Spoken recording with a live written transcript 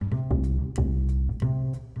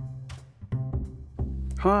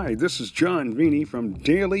Hi, this is John Vini from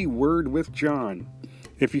Daily Word with John.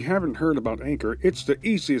 If you haven't heard about Anchor, it's the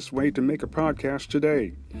easiest way to make a podcast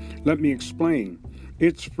today. Let me explain.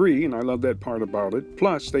 It's free, and I love that part about it.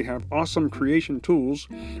 Plus, they have awesome creation tools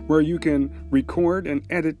where you can record and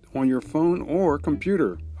edit on your phone or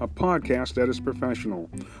computer a podcast that is professional.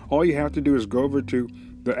 All you have to do is go over to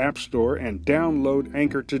the App Store and download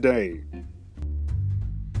Anchor today.